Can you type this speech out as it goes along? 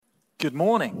Good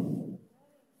morning.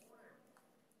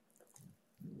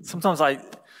 Sometimes I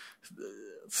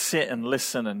sit and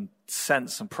listen and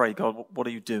sense and pray, God, what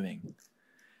are you doing?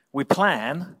 We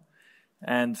plan,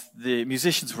 and the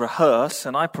musicians rehearse,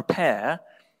 and I prepare,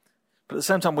 but at the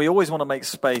same time, we always want to make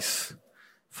space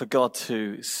for God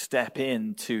to step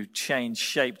in, to change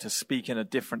shape, to speak in a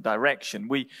different direction.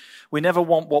 We never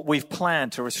want what we've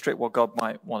planned to restrict what God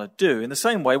might want to do. In the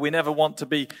same way, we never want to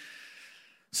be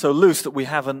so loose that we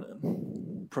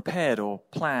haven't prepared or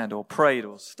planned or prayed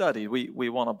or studied. We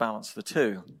want to balance the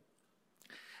two.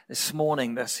 This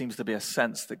morning, there seems to be a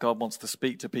sense that God wants to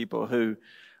speak to people who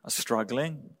are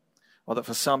struggling, or that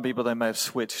for some people they may have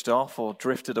switched off or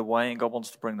drifted away and God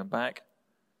wants to bring them back.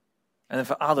 And then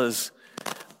for others,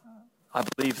 I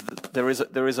believe that there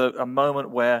is a moment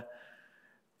where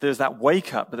there's that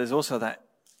wake up, but there's also that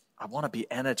I want to be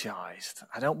energized.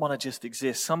 I don't want to just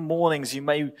exist. Some mornings you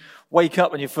may wake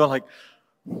up and you feel like,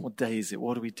 what day is it?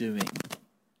 What are we doing?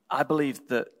 I believe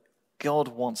that God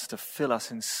wants to fill us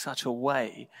in such a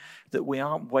way that we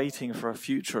aren't waiting for a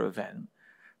future event,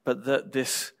 but that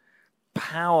this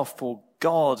powerful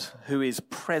God who is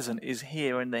present is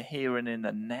here in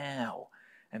the now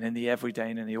and in the everyday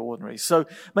and in the ordinary. So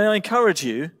may I encourage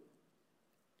you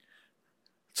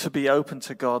to be open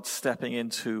to God stepping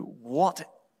into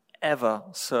whatever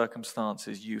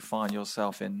circumstances you find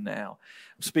yourself in now.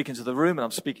 I'm speaking to the room and I'm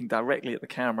speaking directly at the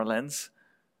camera lens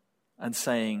and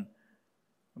saying,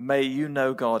 may you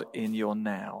know God in your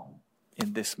now,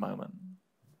 in this moment.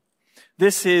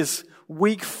 This is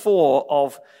week 4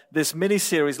 of this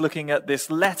mini-series looking at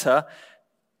this letter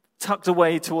tucked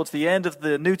away towards the end of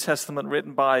the New Testament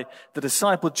written by the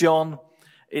disciple John.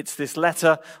 It's this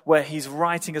letter where he's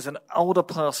writing as an older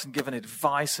person, giving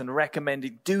advice and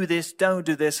recommending, do this, don't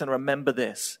do this, and remember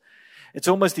this. It's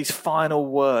almost these final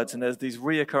words, and there's these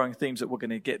reoccurring themes that we're going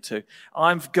to get to.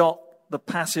 I've got the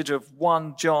passage of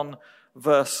 1 John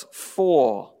verse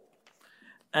 4.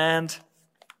 And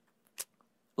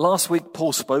last week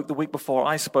Paul spoke, the week before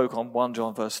I spoke on 1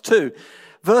 John verse 2.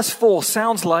 Verse 4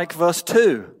 sounds like verse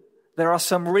 2. There are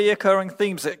some reoccurring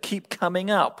themes that keep coming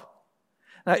up.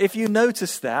 Now, if you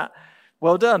notice that,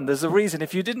 well done. There's a reason.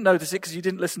 If you didn't notice it because you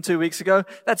didn't listen 2 weeks ago,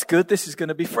 that's good. This is going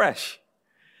to be fresh.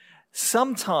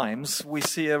 Sometimes we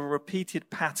see a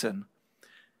repeated pattern,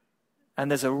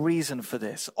 and there's a reason for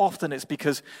this. Often it's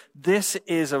because this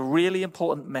is a really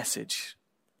important message.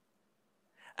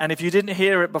 And if you didn't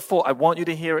hear it before, I want you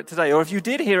to hear it today. Or if you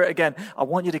did hear it again, I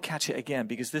want you to catch it again,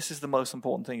 because this is the most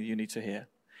important thing you need to hear.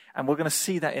 And we're going to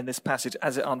see that in this passage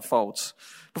as it unfolds.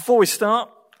 Before we start,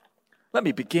 let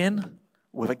me begin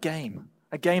with a game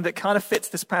that kind of fits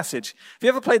this passage. Have you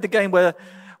ever played the game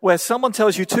where someone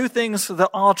tells you 2 things that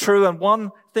are true and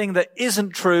 1 thing that isn't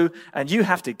true, and you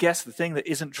have to guess the thing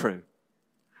that isn't true?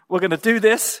 We're going to do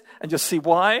this, and you'll see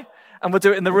why. And we'll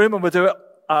do it in the room, and we'll do it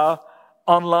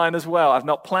online as well. I've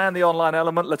not planned the online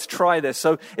element. Let's try this.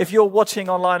 So if you're watching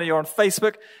online or you're on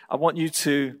Facebook, I want you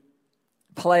to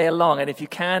play along. And if you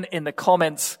can, in the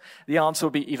comments, the answer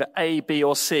will be either A, B,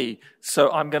 or C. So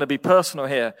I'm going to be personal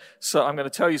here. So I'm going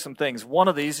to tell you some things. One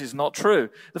of these is not true.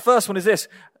 The first one is this.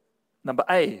 Number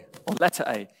A, or letter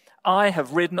A. I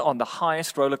have ridden on the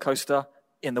highest roller coaster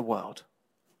in the world.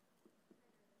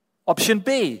 Option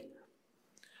B.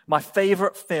 My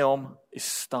favorite film is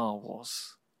Star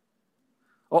Wars.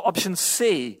 Or option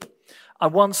C. I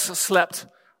once slept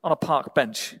on a park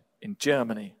bench in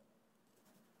Germany.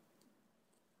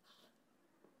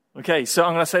 Okay, so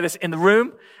I'm going to say this in the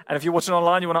room, and if you're watching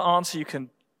online, you want to answer, you can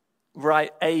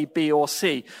write A, B, or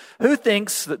C. Who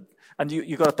thinks that, and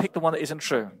you've got to pick the one that isn't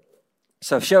true.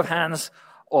 So show of hands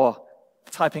or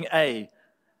typing A.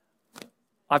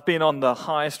 I've been on the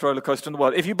highest roller coaster in the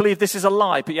world. If you believe this is a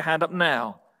lie, put your hand up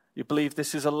now. You believe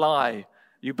this is a lie.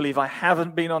 You believe I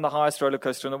haven't been on the highest roller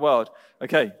coaster in the world.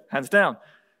 Okay, hands down.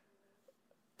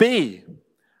 B.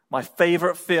 My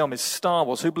favorite film is Star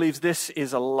Wars. Who believes this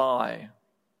is a lie?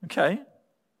 Okay.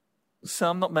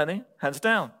 Some, not many. Hands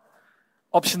down.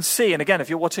 Option C. And again, if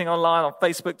you're watching online on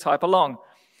Facebook, type along.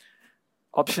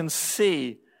 Option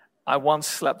C. I once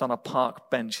slept on a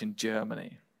park bench in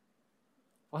Germany.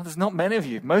 Well, there's not many of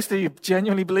you. Most of you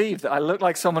genuinely believe that I look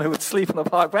like someone who would sleep on a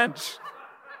park bench.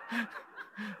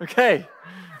 Okay.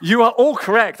 You are all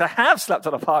correct. I have slept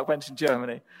on a park bench in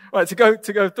Germany. Right, to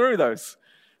go through those.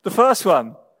 The first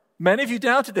one. Many of you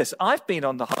doubted this. I've been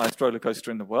on the highest roller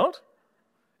coaster in the world.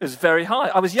 It was very high.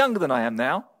 I was younger than I am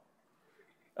now.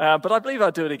 But I believe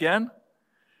I'll do it again.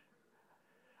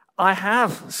 I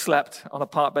have slept on a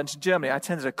park bench in Germany. I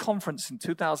attended a conference in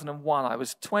 2001. I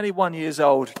was 21 years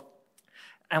old.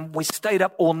 And we stayed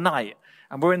up all night.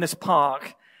 And we're in this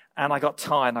park. And I got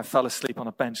tired and I fell asleep on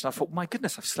a bench. And I thought, my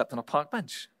goodness, I've slept on a park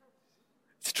bench.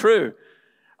 It's true.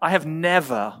 I have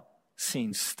never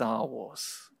seen Star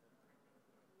Wars.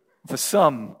 For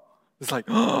some, it's like,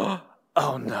 oh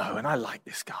no, and I like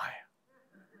this guy.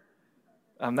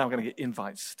 I'm now going to get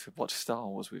invites to watch Star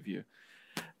Wars with you.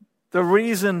 The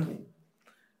reason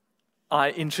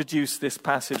I introduced this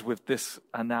passage with this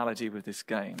analogy, with this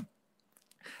game,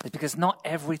 is because not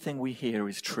everything we hear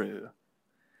is true.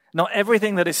 Not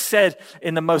everything that is said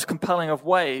in the most compelling of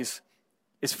ways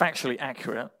is factually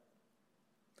accurate.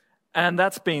 And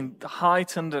that's been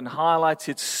heightened and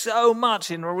highlighted so much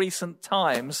in recent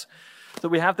times that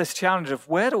we have this challenge of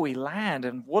where do we land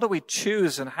and what do we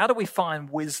choose and how do we find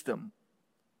wisdom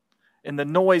in the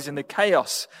noise, in the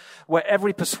chaos, where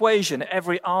every persuasion,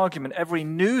 every argument, every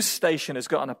news station has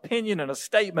got an opinion and a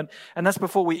statement, and that's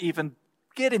before we even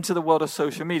get into the world of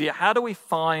social media. How do we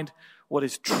find what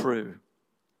is true?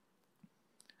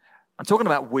 I'm talking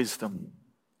about wisdom.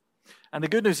 And the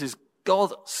good news is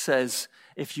God says,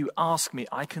 if you ask me,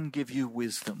 I can give you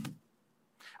wisdom.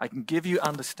 I can give you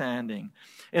understanding.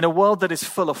 In a world that is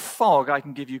full of fog, I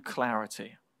can give you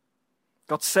clarity.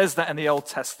 God says that in the Old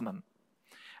Testament.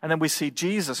 And then we see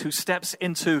Jesus who steps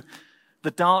into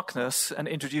the darkness and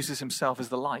introduces himself as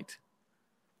the light.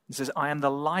 He says, I am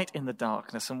the light in the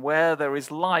darkness, and where there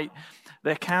is light,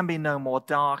 there can be no more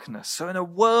darkness. So in a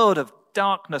world of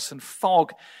darkness and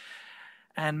fog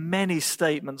and many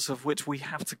statements of which we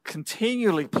have to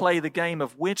continually play the game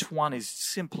of which one is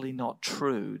simply not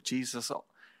true, Jesus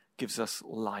gives us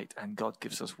light and God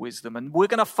gives us wisdom. And we're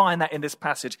going to find that in this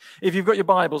passage. If you've got your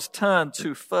Bibles, turn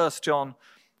to 1 John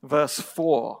verse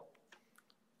 4,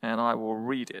 and I will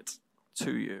read it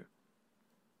to you.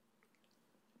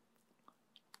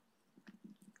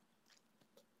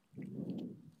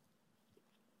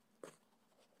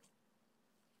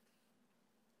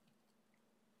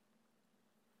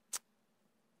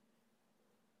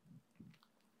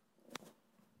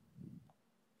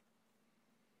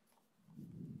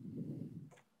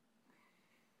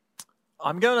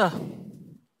 I'm going to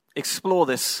explore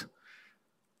this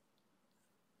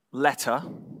letter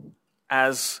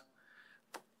as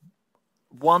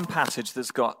one passage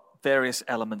that's got various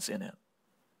elements in it.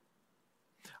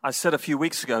 I said a few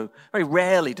weeks ago, very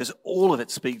rarely does all of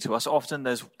it speak to us. Often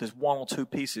there's one or two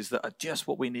pieces that are just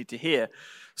what we need to hear.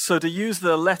 So to use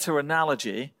the letter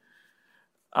analogy,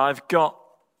 I've got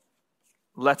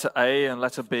letter A and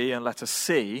letter B and letter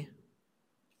C.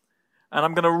 And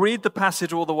I'm going to read the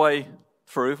passage all the way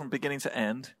through from beginning to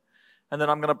end. And then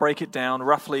I'm going to break it down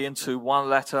roughly into one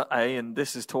letter A, and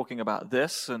this is talking about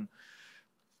this, and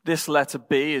this letter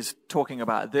B is talking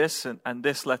about this, and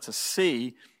this letter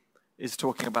C is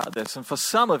talking about this. And for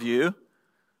some of you,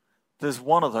 there's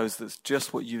one of those that's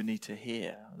just what you need to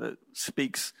hear, that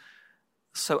speaks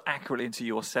so accurately into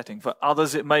your setting. For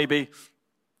others, it may be,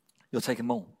 you're taking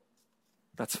more.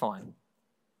 That's fine.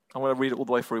 I'm going to read it all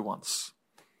the way through once.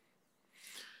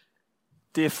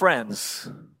 Dear friends,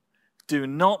 do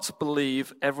not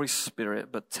believe every spirit,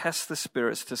 but test the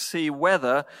spirits to see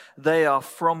whether they are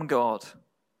from God.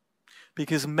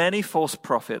 Because many false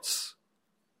prophets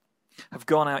have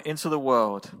gone out into the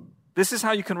world. This is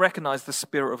how you can recognize the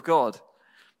Spirit of God.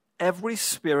 Every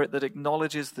spirit that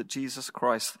acknowledges that Jesus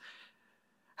Christ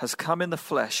has come in the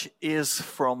flesh is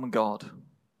from God.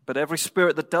 But every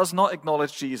spirit that does not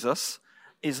acknowledge Jesus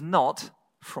is not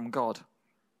from God.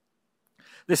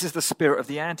 This is the spirit of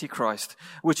the Antichrist,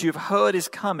 which you've heard is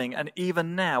coming and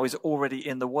even now is already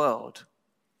in the world.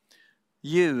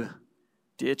 You,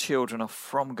 dear children, are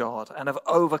from God and have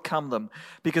overcome them,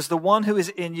 because the one who is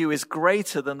in you is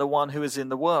greater than the one who is in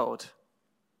the world.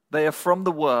 They are from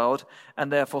the world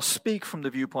and therefore speak from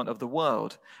the viewpoint of the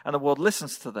world, and the world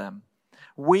listens to them.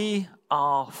 We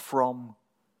are from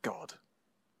God.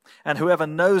 And whoever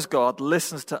knows God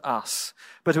listens to us,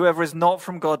 but whoever is not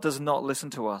from God does not listen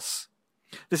to us.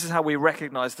 This is how we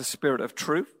recognize the spirit of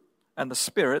truth and the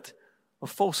spirit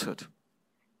of falsehood.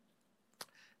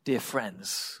 Dear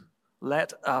friends,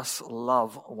 let us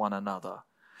love one another,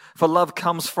 for love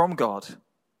comes from God.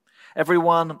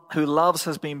 Everyone who loves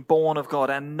has been born of God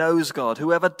and knows God.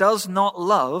 Whoever does not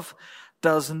love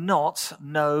does not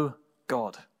know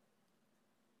God,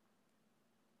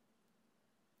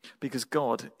 because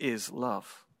God is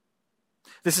love.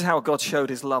 This is how God showed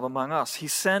his love among us. He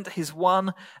sent his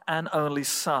one and only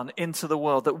Son into the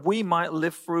world that we might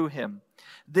live through him.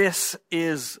 This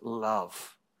is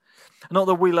love. Not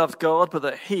that we loved God, but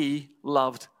that he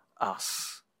loved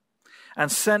us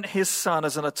and sent his Son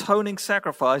as an atoning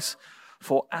sacrifice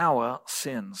for our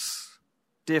sins.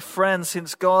 Dear friends,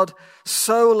 since God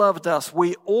so loved us,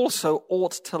 we also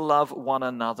ought to love one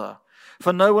another.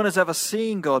 For no one has ever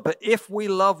seen God, but if we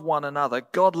love one another,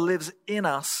 God lives in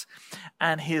us,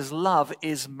 and his love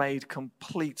is made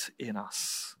complete in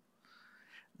us.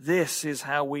 This is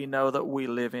how we know that we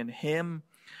live in him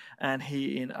and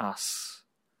he in us.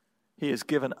 He has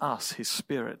given us his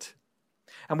Spirit.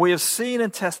 And we have seen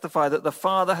and testified that the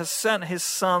Father has sent his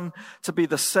Son to be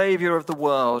the Savior of the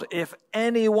world. If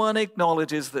anyone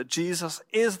acknowledges that Jesus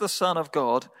is the Son of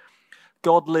God,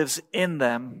 God lives in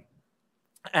them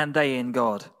and they in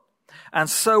God. And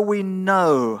so we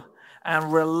know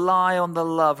and rely on the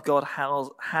love God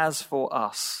has for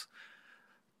us.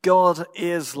 God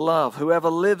is love. Whoever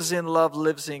lives in love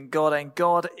lives in God, and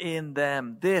God in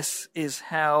them. This is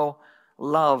how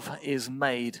love is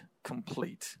made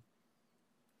complete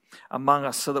among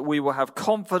us, so that we will have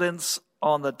confidence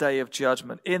on the day of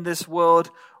judgment. In this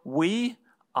world, we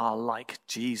are like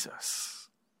Jesus.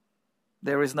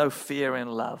 There is no fear in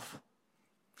love,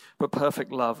 but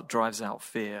perfect love drives out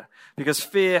fear, because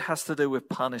fear has to do with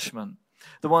punishment.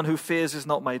 The one who fears is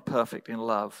not made perfect in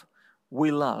love. We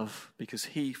love because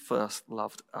he first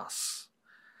loved us.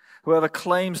 Whoever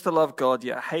claims to love God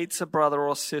yet hates a brother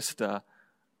or sister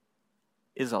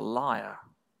is a liar.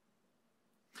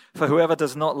 For whoever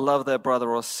does not love their brother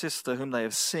or sister whom they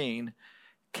have seen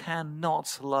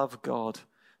cannot love God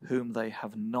whom they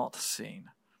have not seen.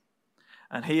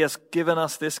 And he has given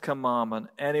us this commandment: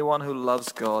 anyone who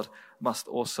loves God must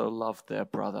also love their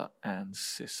brother and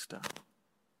sister.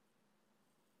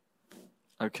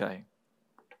 Okay,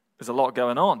 there's a lot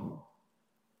going on.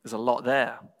 There's a lot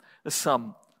there. There's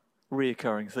some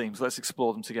reoccurring themes. Let's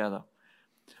explore them together.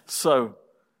 So,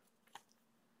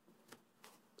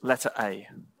 letter A,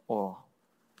 or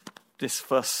this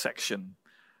first section,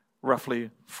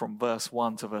 roughly from verse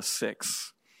 1 to verse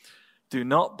 6. Do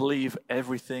not believe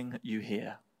everything you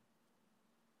hear.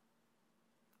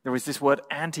 There is this word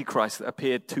Antichrist that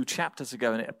appeared 2 chapters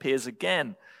ago, and it appears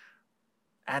again.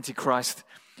 Antichrist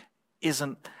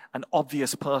isn't an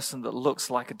obvious person that looks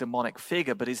like a demonic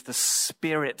figure, but is the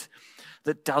spirit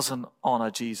that doesn't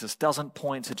honor Jesus, doesn't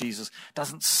point to Jesus,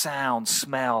 doesn't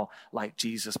smell like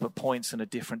Jesus, but points in a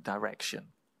different direction.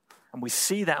 And we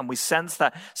see that and we sense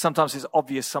that. Sometimes it's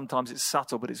obvious, sometimes it's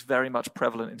subtle, but it's very much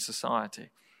prevalent in society.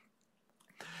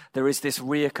 There is this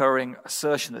reoccurring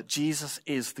assertion that Jesus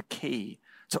is the key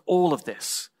to all of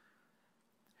this.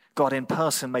 God in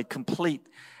person made complete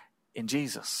in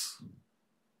Jesus.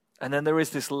 And then there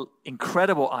is this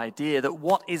incredible idea that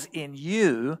what is in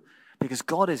you, because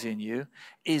God is in you,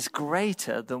 is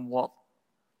greater than what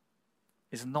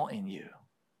is not in you.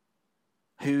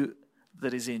 Who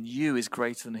that is in you is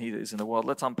greater than he that is in the world.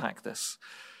 Let's unpack this.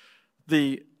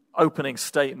 The opening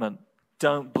statement,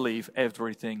 don't believe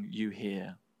everything you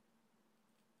hear.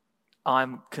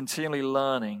 I'm continually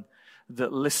learning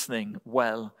that listening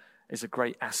well is a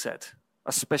great asset,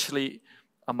 especially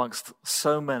amongst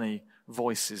so many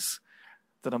voices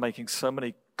that are making so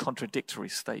many contradictory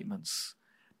statements.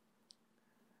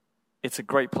 It's a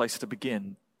great place to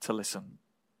begin to listen.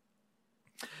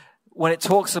 When it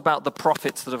talks about the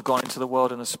prophets that have gone into the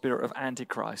world in the spirit of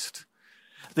Antichrist,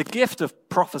 the gift of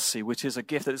prophecy, which is a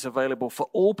gift that is available for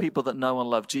all people that know and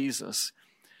love Jesus,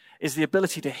 is the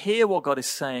ability to hear what God is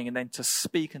saying and then to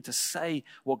speak and to say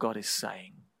what God is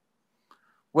saying.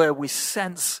 Where we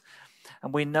sense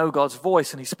and we know God's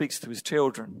voice and he speaks to his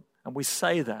children. And we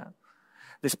say that.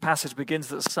 This passage begins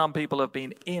that some people have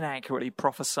been inaccurately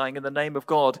prophesying in the name of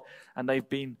God, and they've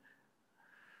been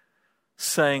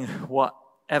saying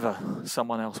whatever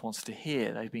someone else wants to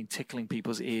hear. They've been tickling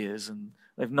people's ears, and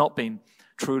they've not been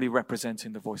truly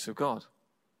representing the voice of God.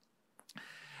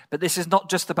 But this is not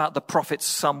just about the prophets,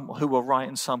 some who were right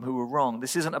and some who were wrong.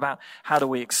 This isn't about how do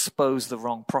we expose the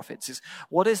wrong prophets. It's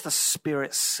what is the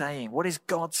Spirit saying? What is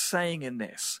God saying in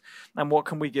this? And what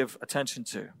can we give attention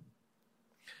to?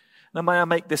 Now, may I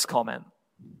make this comment?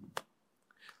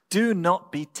 Do not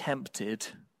be tempted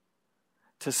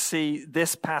to see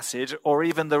this passage or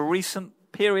even the recent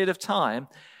period of time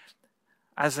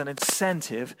as an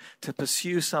incentive to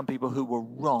pursue some people who were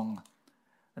wrong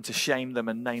and to shame them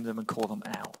and name them and call them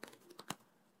out.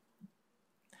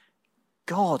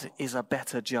 God is a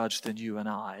better judge than you and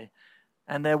I,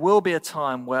 and there will be a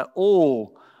time where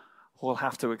all will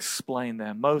have to explain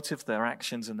their motive, their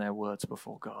actions, and their words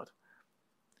before God.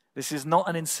 This is not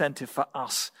an incentive for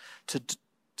us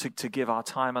to give our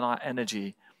time and our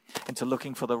energy into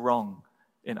looking for the wrong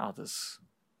in others.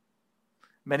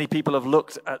 Many people have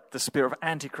looked at the spirit of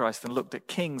Antichrist and looked at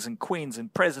kings and queens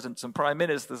and presidents and prime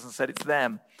ministers and said it's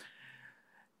them.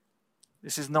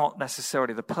 This is not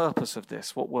necessarily the purpose of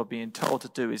this. What we're being told to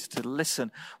do is to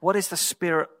listen. What is the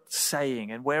Spirit saying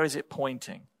and where is it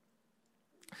pointing?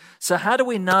 So how do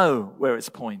we know where it's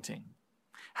pointing?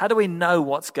 How do we know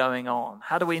what's going on?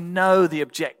 How do we know the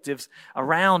objectives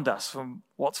around us from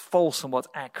what's false and what's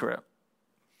accurate?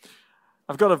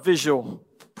 I've got a visual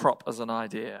prop as an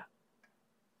idea.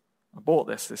 I bought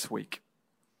this week.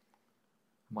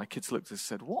 My kids looked and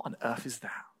said, "What on earth is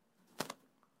that?"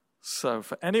 So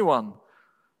for anyone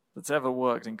that's ever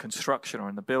worked in construction or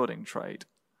in the building trade,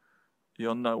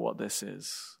 you'll know what this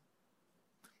is.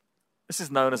 This is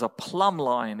known as a plumb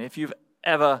line. If you've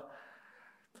ever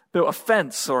built a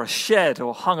fence or a shed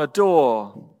or hung a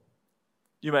door,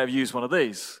 you may have used one of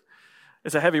these.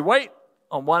 It's a heavy weight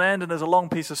on one end, and there's a long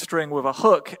piece of string with a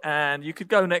hook, and you could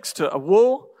go next to a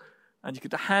wall, and you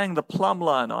could hang the plumb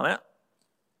line on it,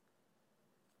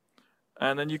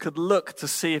 and then you could look to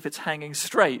see if it's hanging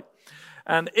straight.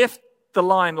 And if the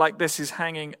line like this is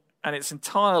hanging, and it's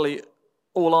entirely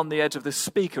all on the edge of this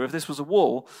speaker, if this was a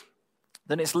wall,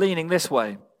 then it's leaning this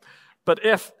way. But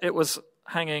if it was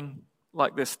hanging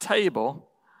like this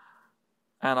table,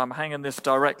 and I'm hanging this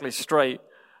directly straight,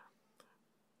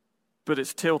 but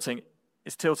it's tilting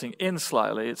in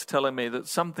slightly, it's telling me that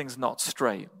something's not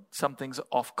straight, something's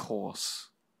off course.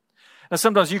 Now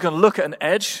sometimes you can look at an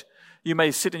edge, you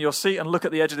may sit in your seat and look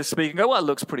at the edge of the speaker and go, well, it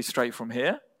looks pretty straight from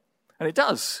here. And it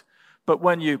does. But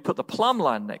when you put the plumb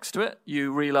line next to it,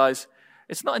 you realize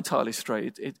it's not entirely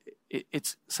straight.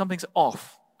 It's something's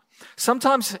off.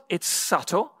 Sometimes it's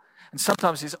subtle, and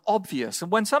sometimes it's obvious.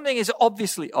 And when something is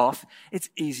obviously off, it's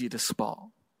easy to spot.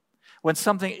 When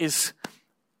something is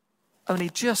only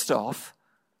just off,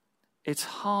 it's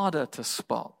harder to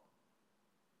spot.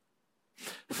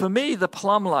 For me, the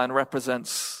plumb line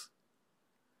represents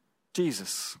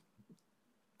Jesus,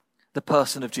 the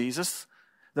person of Jesus,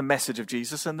 the message of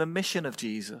Jesus, and the mission of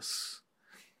Jesus.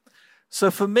 So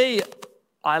for me,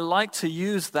 I like to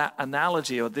use that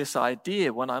analogy or this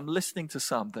idea when I'm listening to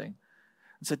something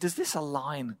and say, does this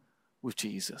align with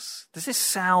Jesus? Does this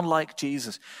sound like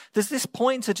Jesus? Does this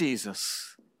point to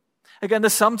Jesus? Again,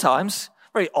 there's sometimes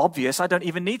very obvious. I don't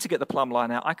even need to get the plumb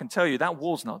line out. I can tell you that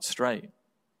wall's not straight.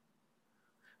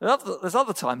 There's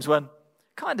other times when it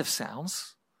kind of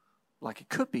sounds like it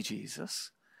could be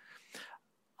Jesus.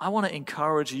 I want to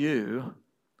encourage you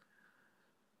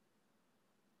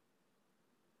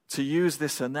to use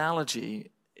this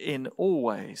analogy in all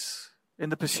ways, in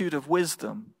the pursuit of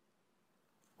wisdom,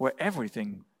 where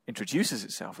everything introduces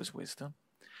itself as wisdom.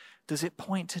 Does it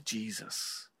point to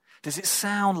Jesus? Does it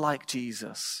sound like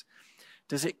Jesus?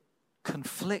 Does it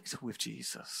conflict with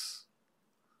Jesus?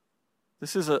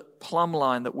 This is a plumb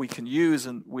line that we can use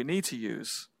and we need to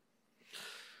use.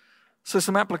 So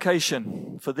some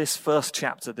application for this first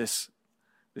chapter, this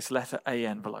letter A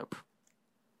envelope.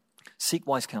 Seek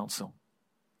wise counsel.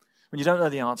 When you don't know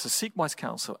the answer, seek wise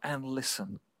counsel and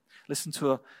listen. Listen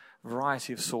to a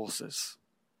variety of sources.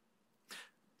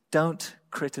 Don't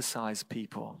criticize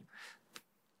people.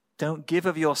 Don't give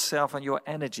of yourself and your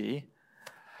energy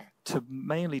to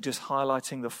mainly just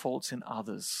highlighting the faults in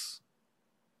others.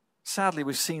 Sadly,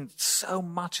 we've seen so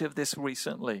much of this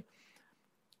recently.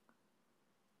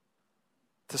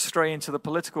 To stray into the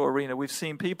political arena, we've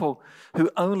seen people who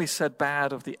only said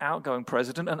bad of the outgoing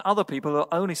president and other people who are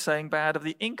only saying bad of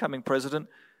the incoming president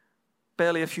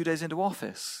barely a few days into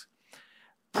office.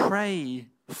 Pray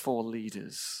for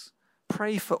leaders.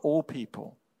 Pray for all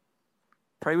people.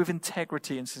 Pray with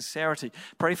integrity and sincerity.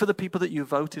 Pray for the people that you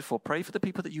voted for. Pray for the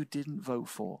people that you didn't vote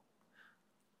for.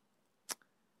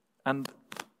 And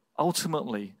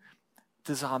ultimately,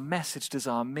 does our message, does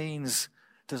our means,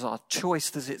 does our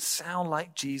choice, does it sound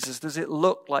like Jesus? Does it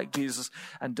look like Jesus?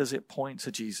 And does it point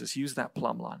to Jesus? Use that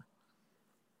plumb line.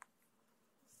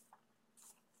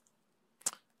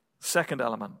 Second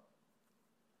element,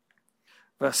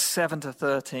 verse 7 to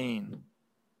 13.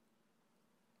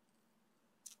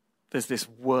 There's this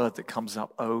word that comes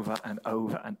up over and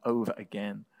over and over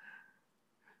again.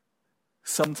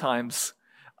 Sometimes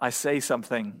I say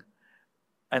something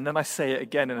and then I say it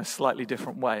again in a slightly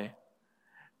different way.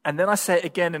 And then I say it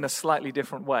again in a slightly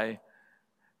different way.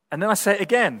 And then I say it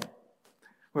again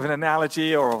with an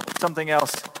analogy or something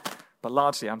else. But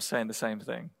largely I'm saying the same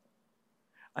thing.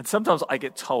 And sometimes I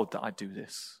get told that I do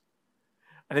this.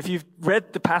 And if you've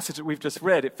read the passage that we've just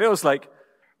read, it feels like,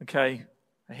 okay,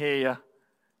 I hear you.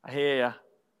 I hear you.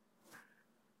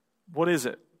 What is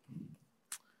it?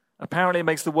 Apparently it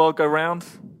makes the world go round.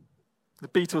 The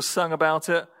Beatles sung about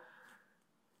it.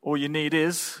 All you need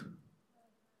is.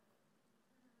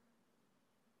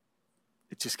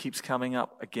 It just keeps coming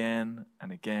up again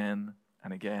and again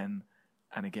and again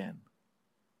and again.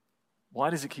 Why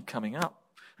does it keep coming up?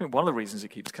 I think one of the reasons it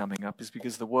keeps coming up is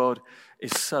because the world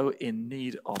is so in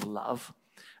need of love.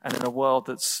 And in a world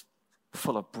that's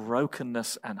full of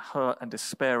brokenness and hurt and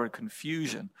despair and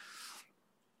confusion.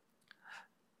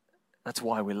 That's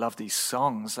why we love these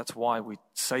songs. That's why we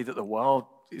say that the world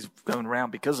is going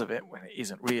around because of it, when it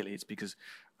isn't really. It's because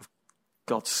of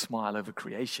God's smile over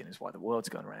creation is why the world's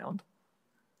going around.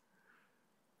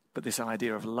 But this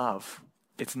idea of love,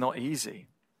 it's not easy.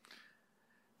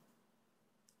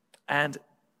 And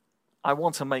I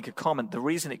want to make a comment. The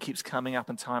reason it keeps coming up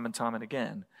and time and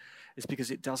again is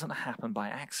because it doesn't happen by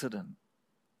accident.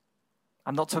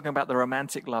 I'm not talking about the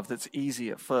romantic love that's easy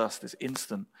at first, that's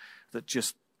instant, that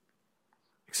just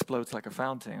explodes like a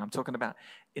fountain. I'm talking about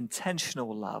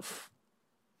intentional love.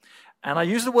 And I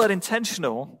use the word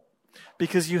intentional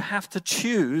because you have to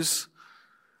choose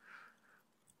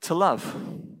to love.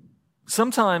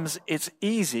 Sometimes it's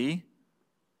easy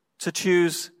to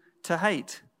choose to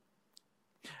hate.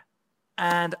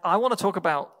 And I want to talk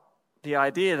about the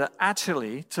idea that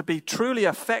actually, to be truly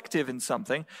effective in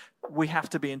something, we have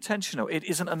to be intentional. It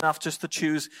isn't enough just to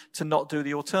choose to not do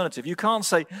the alternative. You can't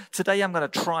say, today I'm going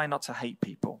to try not to hate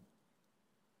people.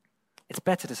 It's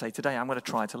better to say, today I'm going to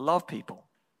try to love people.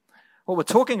 What we're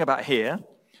talking about here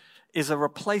is a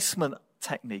replacement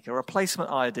technique, a replacement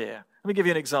idea. Let me give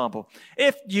you an example.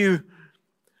 If you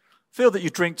feel that you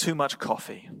drink too much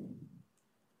coffee,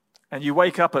 and you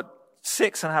wake up at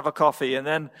 6 and have a coffee, and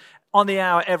then on the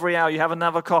hour, every hour, you have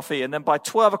another coffee, and then by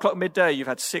 12 o'clock midday, you've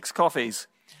had 6 coffees.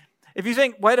 If you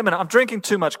think, wait a minute, I'm drinking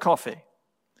too much coffee,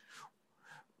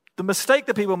 the mistake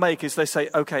that people make is they say,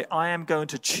 okay, I am going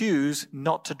to choose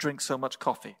not to drink so much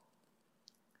coffee.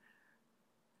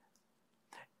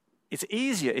 It's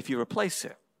easier if you replace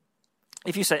it.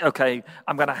 If you say, okay,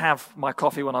 I'm going to have my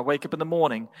coffee when I wake up in the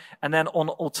morning, and then on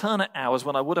alternate hours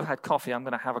when I would have had coffee, I'm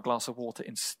going to have a glass of water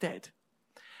instead.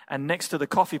 And next to the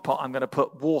coffee pot, I'm going to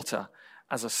put water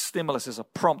as a stimulus, as a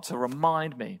prompt to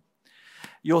remind me.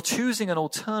 You're choosing an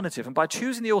alternative. And by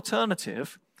choosing the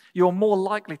alternative, you're more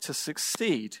likely to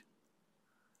succeed.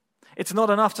 It's not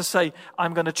enough to say,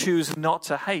 I'm going to choose not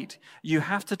to hate. You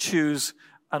have to choose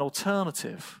an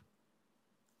alternative.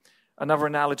 Another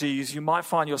analogy is you might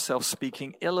find yourself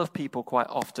speaking ill of people quite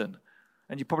often.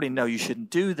 And you probably know you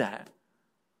shouldn't do that.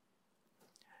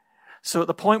 So at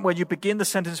the point where you begin the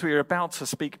sentence where you're about to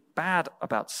speak bad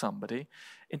about somebody,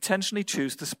 intentionally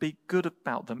choose to speak good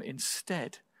about them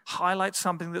instead. Highlight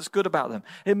something that's good about them.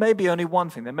 It may be only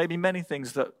one thing. There may be many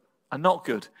things that are not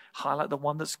good. Highlight the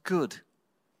one that's good.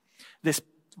 This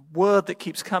word that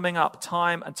keeps coming up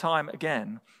time and time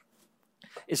again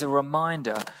is a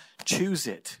reminder. Choose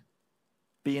it.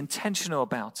 Be intentional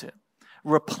about it.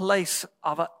 Replace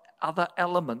other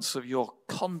elements of your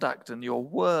conduct and your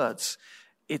words.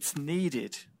 It's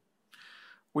needed.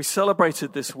 We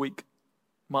celebrated this week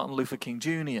Martin Luther King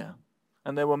Jr.,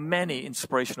 and there were many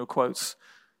inspirational quotes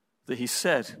that he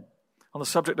said. On the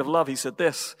subject of love, he said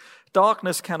this: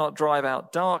 darkness cannot drive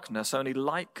out darkness, only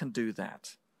light can do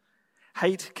that.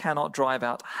 Hate cannot drive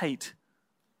out hate,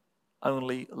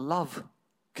 only love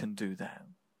can do that.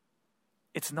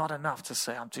 It's not enough to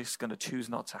say, I'm just going to choose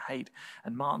not to hate.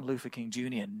 And Martin Luther King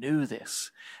Jr. knew this.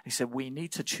 He said, we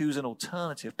need to choose an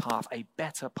alternative path, a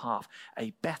better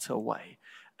way.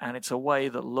 And it's a way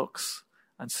that looks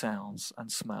and sounds and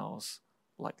smells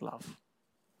like love.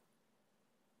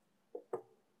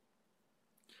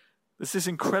 There's this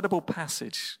incredible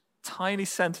passage, tiny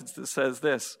sentence that says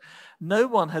this: no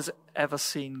one has ever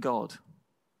seen God.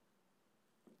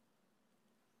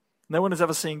 No one has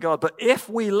ever seen God. But if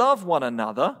we love one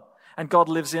another and God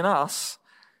lives in us,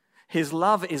 his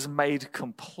love is made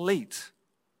complete.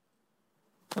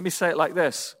 Let me say it like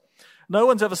this. No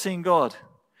one's ever seen God.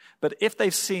 But if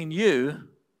they've seen you,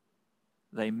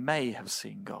 they may have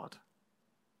seen God.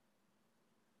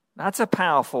 That's a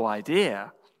powerful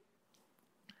idea.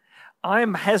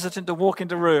 I'm hesitant to walk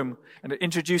into a room and to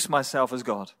introduce myself as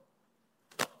God.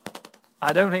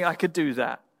 I don't think I could do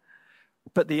that.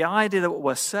 But the idea that what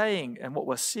we're saying and what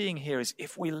we're seeing here is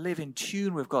if we live in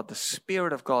tune with God, the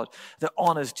Spirit of God that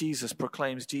honors Jesus,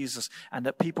 proclaims Jesus, and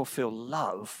that people feel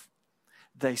love,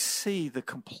 they see the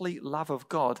complete love of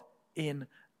God in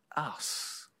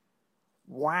us.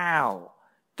 Wow.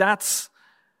 That's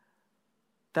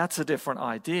a different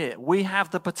idea. We have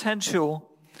the potential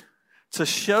to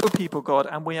show people God,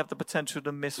 and we have the potential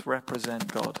to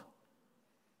misrepresent God.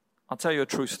 I'll tell you a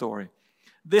true story.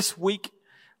 This week,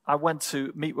 I went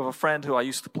to meet with a friend who I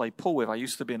used to play pool with. I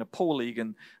used to be in a pool league,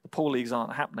 and the pool leagues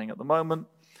aren't happening at the moment.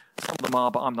 Some of them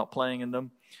are, but I'm not playing in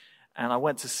them. And I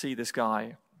went to see this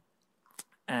guy,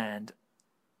 and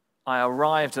I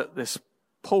arrived at this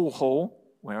pool hall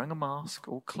wearing a mask,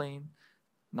 all clean,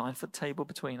 9-foot table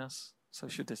between us,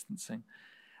 social distancing.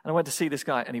 And I went to see this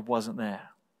guy, and he wasn't there.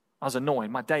 I was annoyed.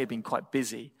 My day had been quite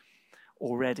busy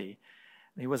already.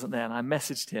 And he wasn't there. And I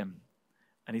messaged him.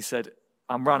 And he said,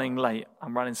 I'm running late.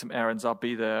 I'm running some errands. I'll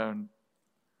be there.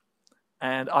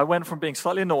 And I went from being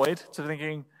slightly annoyed to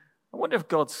thinking, I wonder if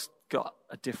God's got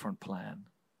a different plan.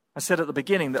 I said at the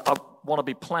beginning that I want to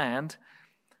be planned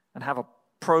and have a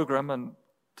program and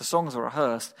the songs are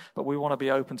rehearsed, but we want to be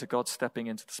open to God stepping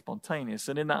into the spontaneous.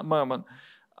 And in that moment,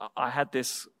 I had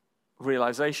this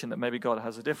realization that maybe God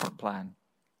has a different plan.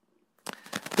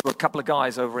 There were a couple of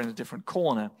guys over in a different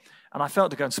corner, and I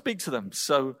felt to go and speak to them,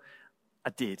 so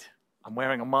I did. I'm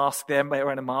wearing a mask, they're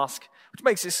wearing a mask, which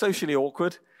makes it socially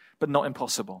awkward, but not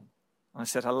impossible. I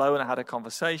said hello, and I had a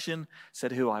conversation,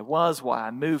 said who I was, why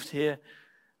I moved here,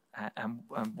 and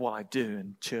what I do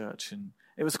in church. And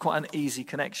it was quite an easy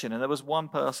connection. And there was one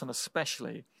person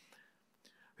especially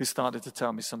who started to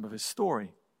tell me some of his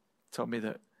story. Told me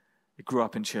that he grew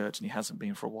up in church and he hasn't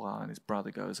been for a while, and his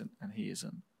brother goes and he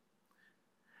isn't.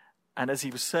 And as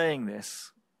he was saying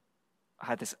this, I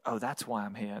had this, oh, that's why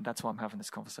I'm here, and that's why I'm having this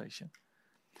conversation.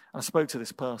 And I spoke to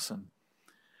this person,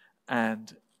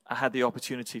 and I had the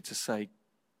opportunity to say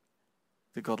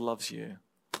that God loves you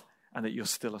and that you're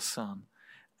still a son.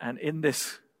 And in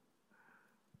this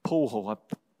pool hall, I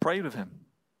prayed with him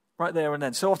right there and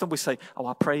then. So often we say, oh,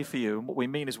 I pray for you. And what we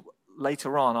mean is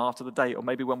later on after the date, or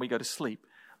maybe when we go to sleep,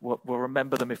 we'll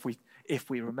remember them if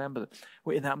we remember them.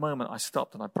 Well, in that moment, I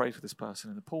stopped and I prayed for this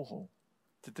person in the pool hall.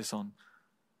 Did this on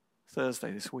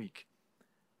Thursday this week.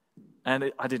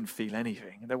 And I didn't feel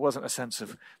anything. There wasn't a sense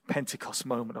of Pentecost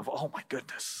moment of, oh my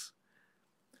goodness.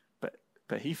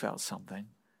 But he felt something.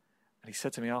 And he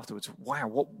said to me afterwards, wow,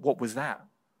 what was that?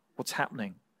 What's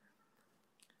happening?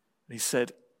 And he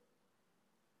said,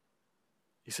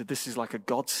 this is like a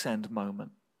God-send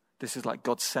moment. This is like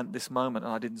God sent this moment,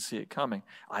 and I didn't see it coming.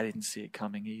 I didn't see it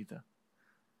coming either.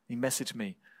 He messaged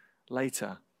me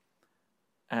later.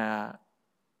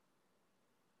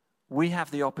 We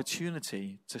have the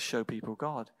opportunity to show people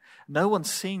God. No one's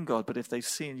seen God, but if they've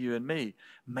seen you and me,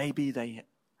 maybe they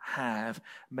have,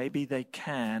 maybe they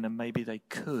can, and maybe they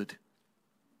could.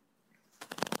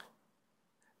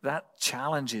 That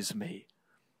challenges me.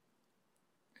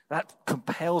 That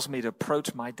compels me to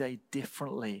approach my day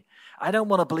differently. I don't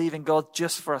want to believe in God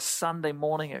just for a Sunday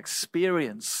morning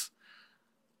experience.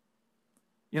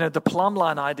 You know, the plumb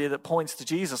line idea that points to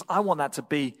Jesus, I want that to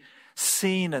be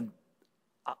seen, and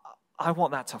I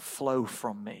want that to flow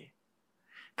from me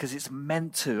because it's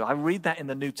meant to. I read that in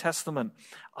the New Testament.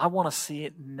 I want to see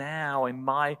it now in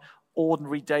my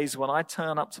ordinary days when I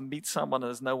turn up to meet someone and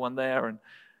there's no one there. And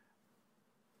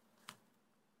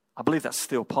I believe that's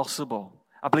still possible.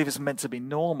 I believe it's meant to be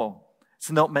normal.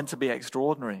 It's not meant to be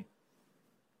extraordinary.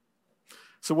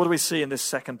 So what do we see in this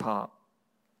second part?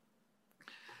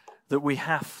 That we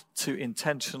have to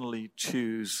intentionally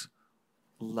choose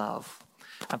love.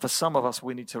 And for some of us,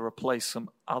 we need to replace some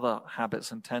other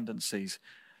habits and tendencies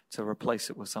to replace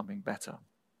it with something better.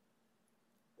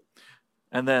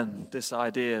 And then this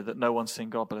idea that no one's seen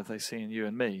God, but if they see in you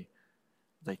and me,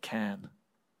 they can,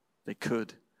 they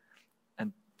could.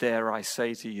 And dare I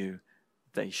say to you,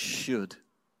 they should.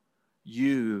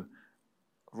 You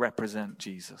represent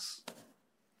Jesus.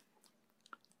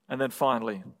 And then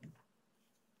finally,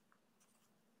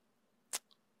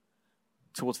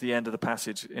 towards the end of the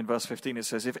passage in verse 15, it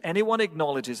says, if anyone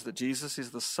acknowledges that Jesus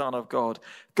is the Son of God,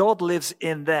 God lives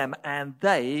in them and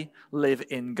they live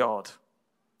in God.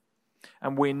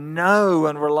 And we know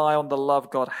and rely on the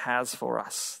love God has for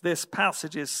us. This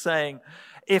passage is saying,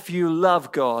 if you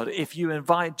love God, if you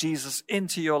invite Jesus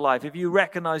into your life, if you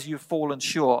recognize you've fallen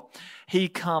short, he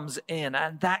comes in,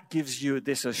 and that gives you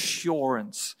this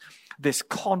assurance, this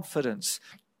confidence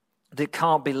that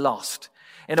can't be lost.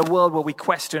 In a world where we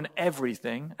question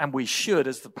everything, and we should,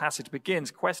 as the passage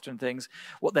begins, question things,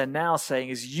 what they're now saying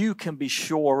is you can be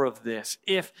sure of this.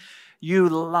 If you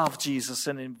love Jesus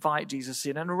and invite Jesus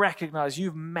in and recognize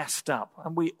you've messed up,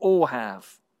 and we all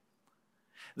have,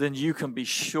 then you can be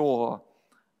sure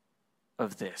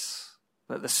of this,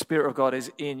 that the Spirit of God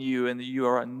is in you and that you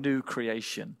are a new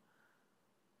creation.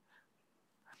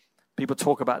 People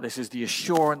talk about this as the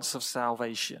assurance of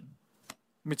salvation.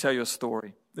 Let me tell you a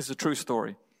story. This is a true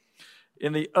story.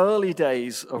 In the early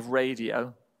days of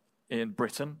radio in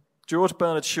Britain, George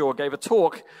Bernard Shaw gave a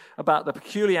talk about the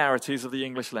peculiarities of the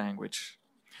English language,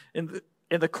 in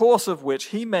the course of which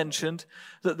he mentioned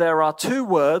that there are two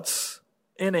words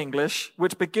in English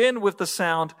which begin with the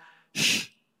sound sh,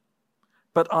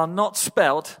 but are not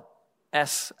spelt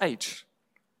sh.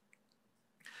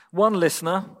 One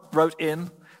listener wrote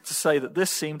in to say that this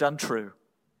seemed untrue.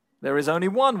 There is only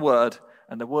one word,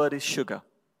 and the word is sugar.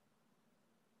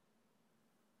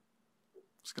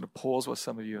 Just going to pause where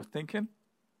some of you are thinking.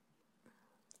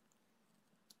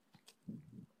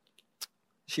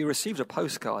 She received a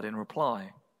postcard in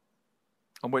reply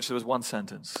on which there was one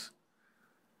sentence.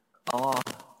 Are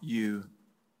you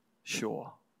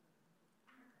sure?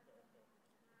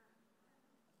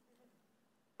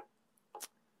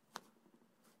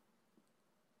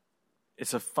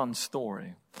 It's a fun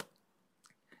story,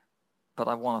 but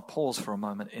I want to pause for a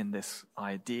moment in this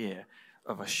idea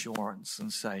of assurance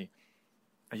and say,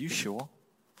 are you sure?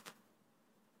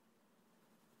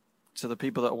 To the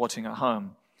people that are watching at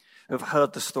home, who have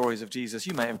heard the stories of Jesus,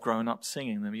 you may have grown up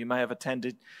singing them. You may have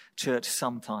attended church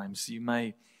sometimes. You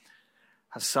may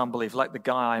have some belief. Like the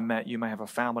guy I met, you may have a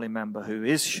family member who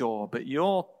is sure, but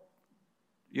you're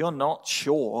not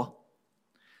sure.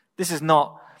 This is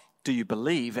not, do you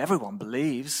believe? Everyone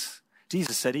believes.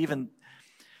 Jesus said even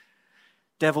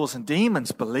devils and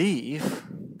demons believe.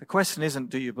 The question isn't,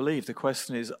 do you believe? The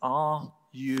question is, are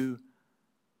you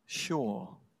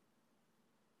sure?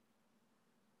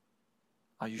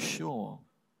 Are you sure?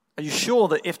 Are you sure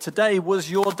that if today was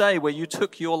your day where you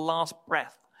took your last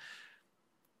breath,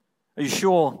 are you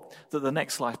sure that the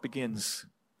next life begins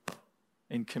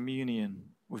in communion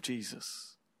with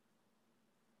Jesus?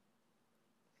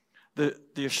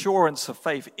 The assurance of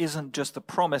faith isn't just the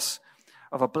promise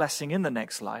of a blessing in the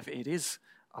next life. It is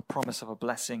a promise of a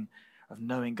blessing of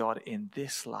knowing God in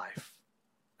this life.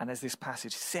 And as this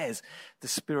passage says, the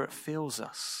Spirit fills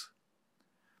us.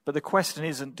 But the question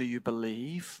isn't, do you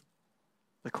believe?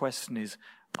 The question is,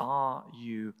 are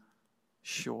you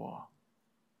sure?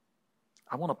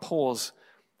 I want to pause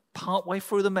partway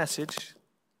through the message,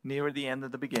 near the end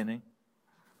of the beginning,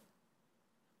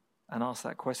 and ask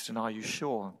that question, are you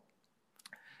sure?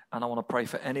 And I want to pray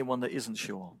for anyone that isn't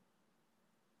sure.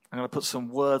 I'm going to put some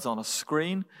words on a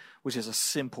screen, which is a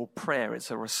simple prayer. It's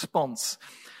a response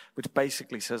which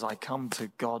basically says, I come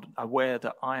to God aware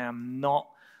that I am not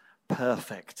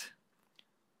perfect.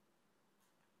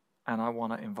 And I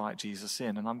want to invite Jesus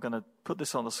in. And I'm going to put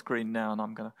this on the screen now, and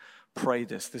I'm going to pray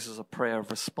this. This is a prayer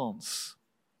of response.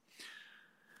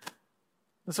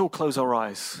 Let's all close our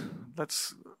eyes.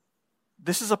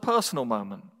 This is a personal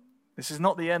moment. This is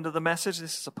not the end of the message.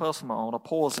 This is a personal moment. I want to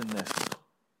pause in this.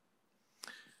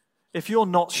 If you're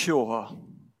not sure,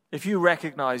 if you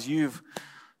recognize you've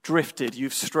drifted,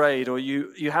 you've strayed, or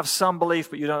you have some belief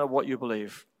but you don't know what you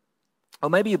believe, or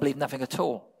maybe you believe nothing at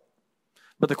all.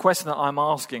 But the question that I'm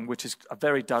asking, which is a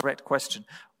very direct question,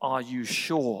 are you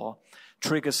sure,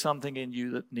 triggers something in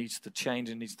you that needs to change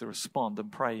and needs to respond,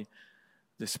 and pray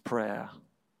this prayer.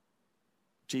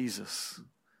 Jesus,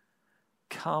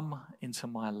 come into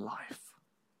my life.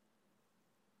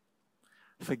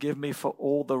 Forgive me for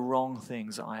all the wrong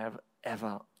things I have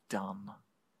ever done.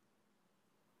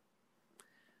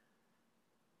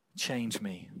 Change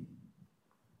me.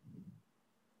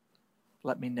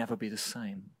 Let me never be the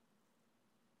same.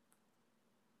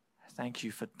 Thank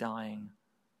you for dying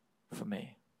for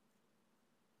me,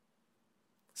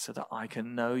 so that I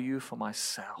can know you for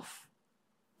myself.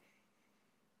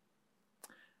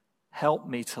 Help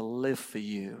me to live for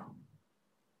you,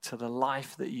 to the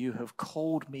life that you have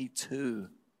called me to.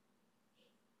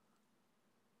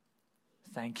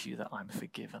 Thank you that I'm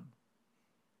forgiven.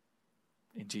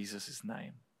 In Jesus'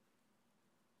 name,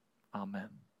 amen.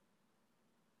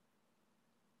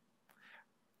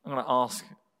 I'm going to ask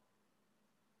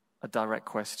a direct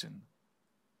question.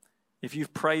 If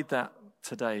you've prayed that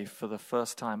today for the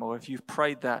first time, or if you've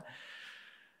prayed that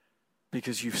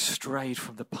because you've strayed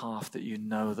from the path that you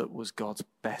know that was God's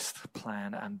best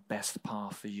plan and best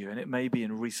path for you, and it may be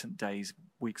in recent days,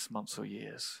 weeks, months, or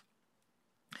years,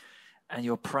 and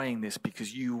you're praying this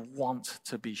because you want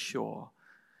to be sure.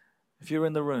 If you're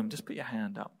in the room, just put your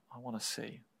hand up. I want to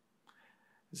see.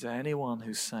 Is there anyone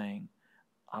who's saying,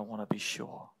 I want to be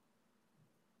sure?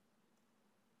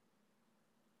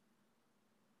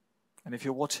 And if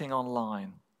you're watching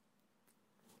online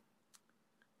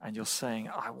and you're saying,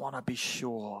 I want to be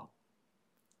sure,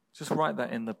 just write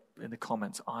that in the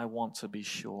comments. I want to be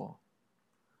sure.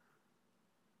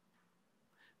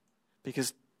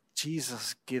 Because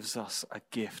Jesus gives us a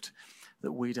gift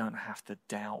that we don't have to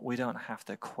doubt. We don't have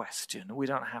to question. We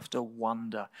don't have to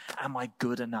wonder, am I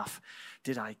good enough?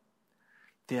 Did I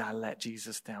let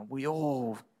Jesus down? We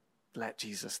all let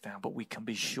Jesus down, but we can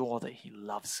be sure that he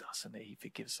loves us and that he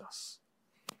forgives us.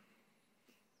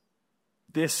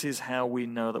 This is how we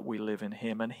know that we live in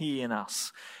him and he in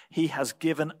us. He has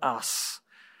given us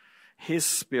his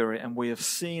Spirit, and we have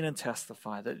seen and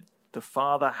testified that the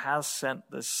Father has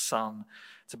sent the Son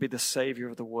to be the Savior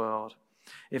of the world.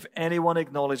 If anyone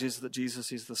acknowledges that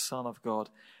Jesus is the Son of God,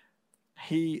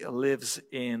 he lives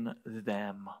in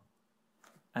them.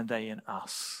 and they in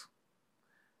us.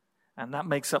 And that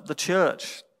makes up the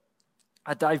church,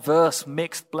 a diverse,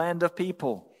 mixed blend of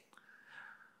people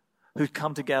who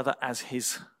come together as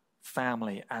his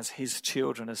family, as his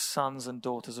children, as sons and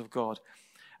daughters of God.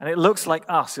 And it looks like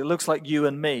us. It looks like you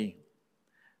and me.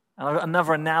 And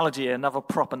another analogy, another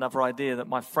prop, another idea that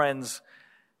my friends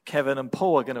Kevin and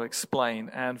Paul are going to explain.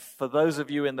 And for those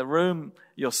of you in the room,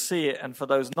 you'll see it. And for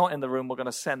those not in the room, we're going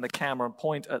to send the camera and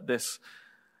point at this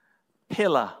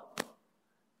pillar.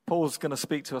 Paul's going to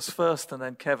speak to us first, and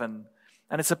then Kevin.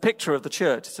 And it's a picture of the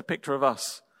church. It's a picture of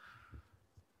us.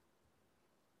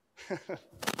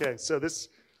 Okay, so this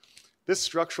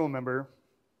structural member,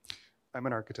 I'm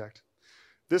an architect.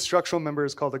 This structural member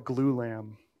is called a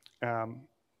glulam.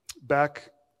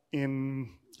 Back in,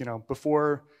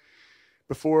 before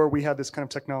we had this kind of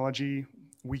technology,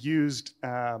 we used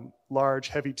large,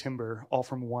 heavy timber, all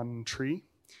from one tree,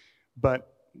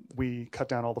 but we cut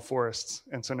down all the forests,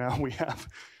 and so now we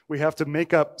have to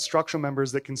make up structural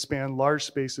members that can span large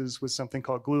spaces with something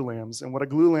called glulams. And what a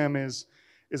glulam is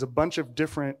a bunch of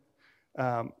different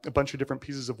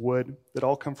pieces of wood that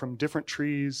all come from different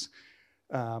trees.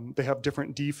 They have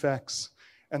different defects,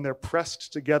 and they're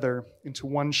pressed together into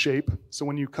one shape. So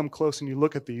when you come close and you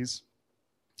look at these,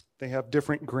 they have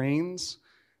different grains,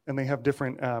 and they have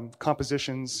different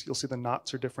compositions. You'll see the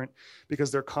knots are different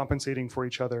because they're compensating for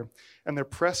each other. And they're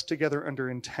pressed together under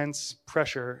intense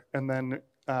pressure and then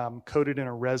coated in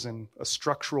a resin, a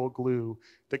structural glue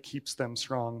that keeps them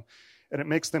strong. And it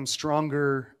makes them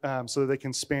stronger so that they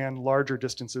can span larger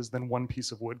distances than one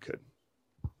piece of wood could.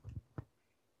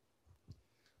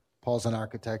 Paul's an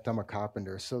architect. I'm a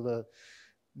carpenter. So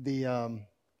the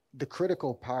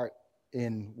critical part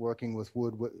in working with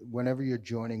wood, whenever you're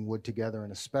joining wood together,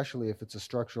 and especially if it's a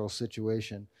structural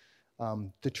situation,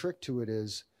 the trick to it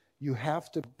is you have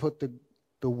to put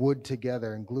the wood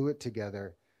together and glue it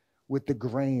together with the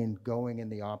grain going in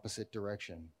the opposite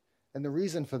direction. And the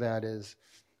reason for that is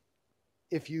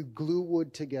if you glue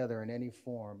wood together in any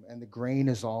form and the grain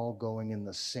is all going in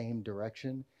the same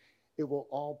direction, it will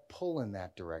all pull in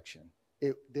that direction.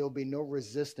 There'll be no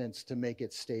resistance to make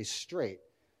it stay straight,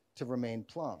 to remain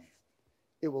plumb.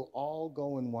 It will all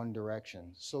go in one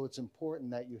direction. So it's important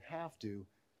that you have to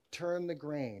turn the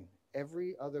grain.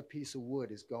 Every other piece of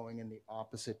wood is going in the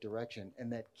opposite direction,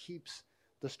 and that keeps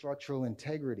the structural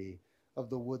integrity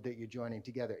of the wood that you're joining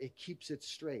together. It keeps it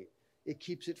straight. It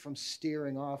keeps it from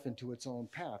steering off into its own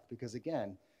path, because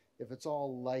again, if it's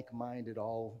all like-minded,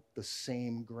 all the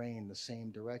same grain, the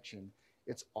same direction,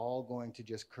 it's all going to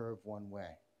just curve one way.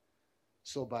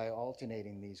 So by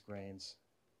alternating these grains,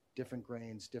 different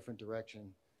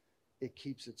direction, it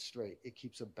keeps it straight. It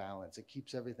keeps a balance. It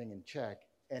keeps everything in check,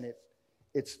 and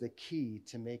it's the key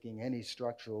to making any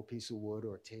structural piece of wood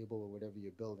or table or whatever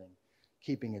you're building,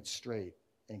 keeping it straight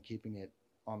and keeping it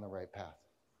on the right path.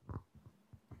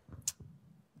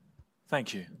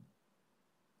 Thank you.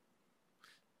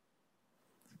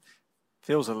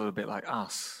 Feels a little bit like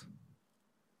us.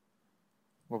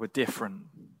 Well, we're different,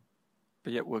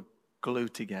 but yet we're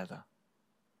glued together.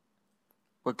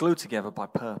 We're glued together by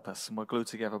purpose, and we're glued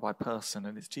together by person,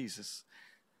 and it's Jesus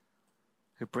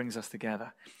who brings us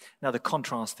together. Now, the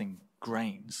contrasting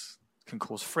grains can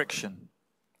cause friction,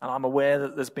 and I'm aware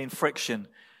that there's been friction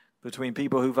between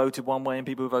people who voted one way and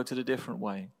people who voted a different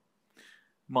way.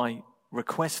 My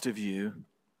request of you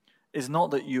is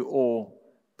not that you all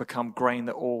become grain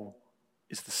that all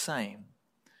is the same,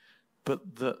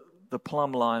 but that the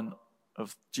plumb line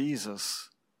of Jesus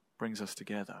brings us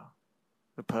together.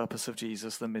 The purpose of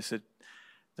Jesus, the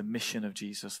mission of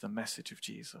Jesus, the message of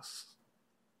Jesus.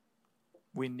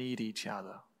 We need each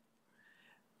other.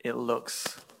 It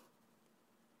looks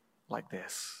like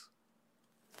this.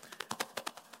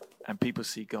 And people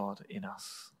see God in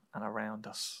us and around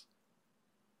us.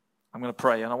 I'm going to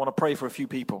pray, and I want to pray for a few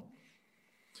people.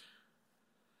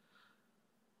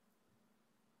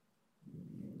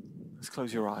 Let's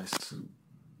close your eyes.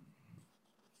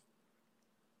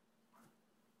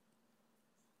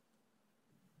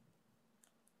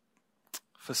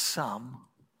 For some,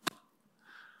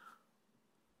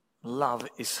 love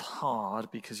is hard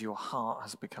because your heart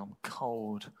has become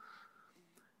cold.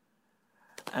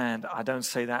 And I don't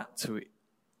say that to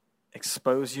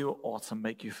expose you or to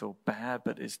make you feel bad,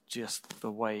 but it's just the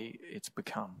way it's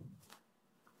become.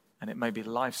 And it may be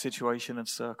life situation and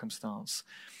circumstance.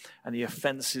 And the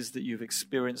offenses that you've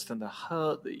experienced and the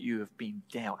hurt that you have been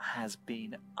dealt has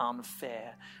been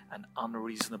unfair and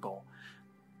unreasonable.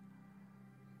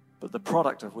 But the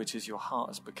product of which is your heart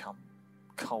has become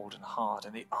cold and hard,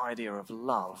 and the idea of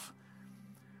love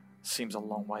seems a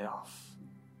long way off.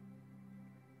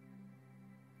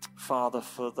 Father,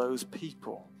 for those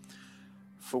people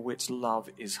for which love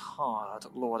is hard,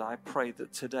 Lord, I pray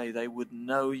that today they would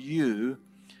know you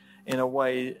in a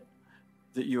way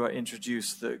that you are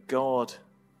introduced, that God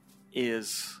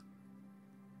is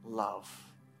love.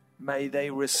 May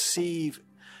they receive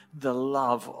the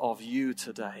love of you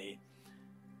today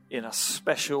in a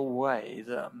special way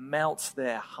that melts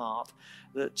their heart,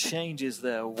 that changes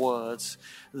their words,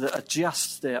 that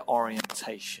adjusts their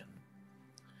orientation.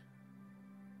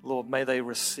 Lord, may they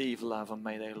receive love and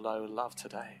may they know love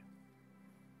today.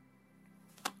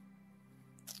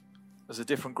 There's a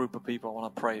different group of people I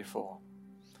want to pray for.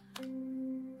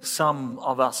 Some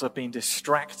of us have been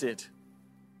distracted.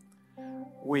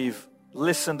 We've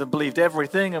listened and believed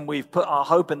everything, and we've put our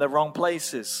hope in the wrong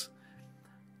places,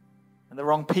 and the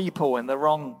wrong people, and the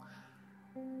wrong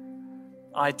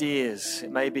ideas.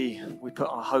 It may be we put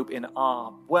our hope in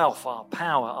our wealth, our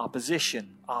power, our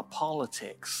position, our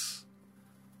politics.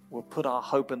 We'll put our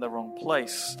hope in the wrong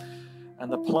place, and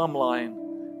the plumb line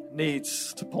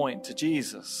needs to point to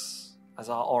Jesus as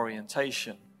our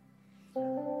orientation.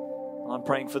 And I'm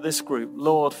praying for this group.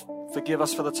 Lord, forgive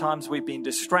us for the times we've been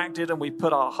distracted and we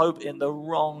put our hope in the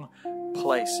wrong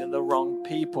place, in the wrong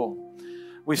people.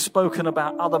 We've spoken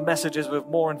about other messages with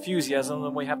more enthusiasm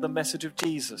than we have the message of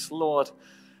Jesus. Lord,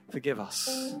 forgive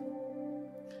us.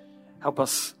 Help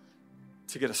us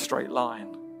to get a straight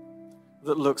line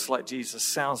that looks like Jesus,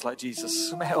 sounds like Jesus,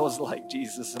 smells like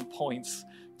Jesus, and points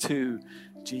to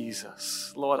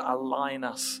Jesus. Lord, align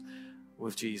us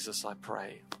with Jesus, I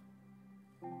pray.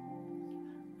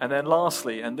 And then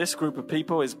lastly, and this group of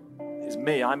people is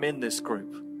me. I'm in this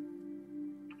group.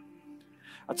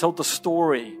 I told the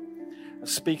story of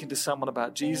speaking to someone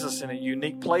about Jesus in a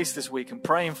unique place this week and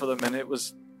praying for them, and it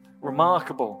was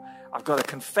remarkable. I've got to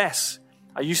confess,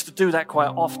 I used to do that quite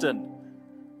often.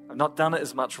 I've not done it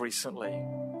as much recently.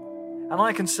 And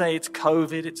I can say it's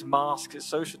COVID, it's masks, it's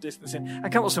social distancing. I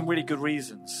come up with some really good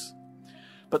reasons.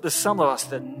 But there's some of us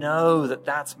that know that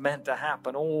that's meant to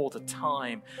happen all the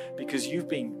time because you've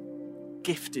been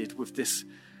gifted with this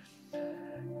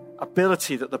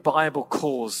ability that the Bible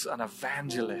calls an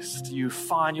evangelist. You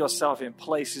find yourself in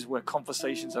places where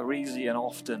conversations are easy and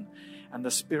often, and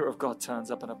the Spirit of God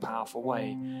turns up in a powerful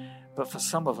way. But for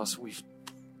some of us, we've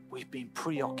been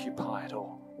preoccupied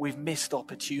or we've missed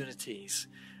opportunities.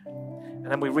 And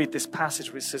then we read this passage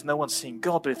where it says, no one's seen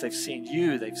God, but if they've seen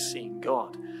you, they've seen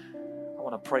God. I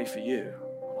want to pray for you.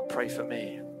 I want to pray for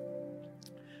me.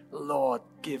 Lord,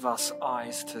 give us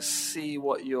eyes to see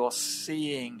what you're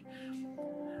seeing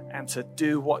and to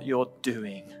do what you're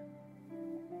doing.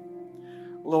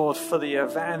 Lord, for the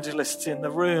evangelists in the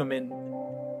room,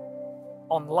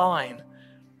 online,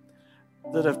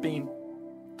 that have been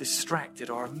distracted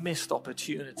or have missed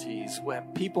opportunities where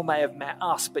people may have met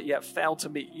us but yet failed to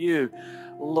meet you.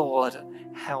 Lord,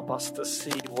 help us to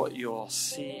see what you're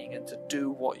seeing and to do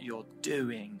what you're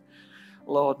doing.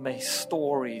 Lord, may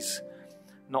stories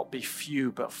not be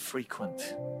few but frequent,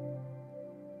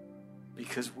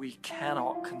 because we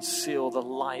cannot conceal the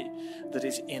light that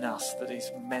is in us, that is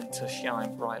meant to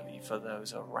shine brightly for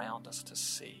those around us to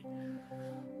see.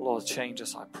 Lord, change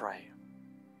us, I pray.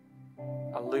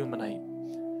 Illuminate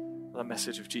the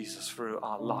message of Jesus through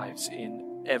our lives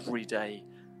in everyday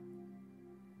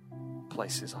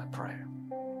places, I pray.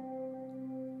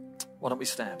 Why don't we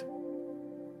stand?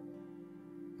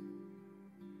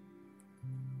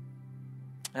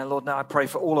 And Lord, now I pray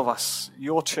for all of us,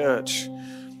 your church,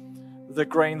 the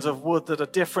grains of wood that are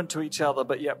different to each other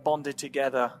but yet bonded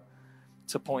together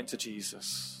to point to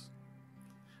Jesus.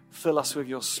 Fill us with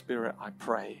your Spirit, I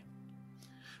pray,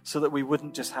 so that we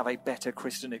wouldn't just have a better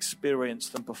Christian experience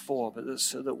than before, but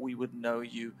so that we would know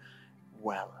you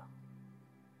well.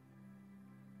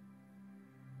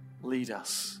 Lead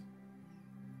us.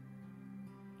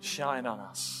 Shine on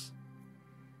us.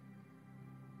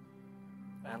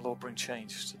 And Lord, bring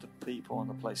change to the people and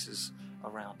the places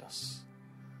around us.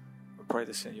 We pray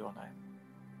this in your name.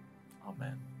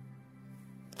 Amen.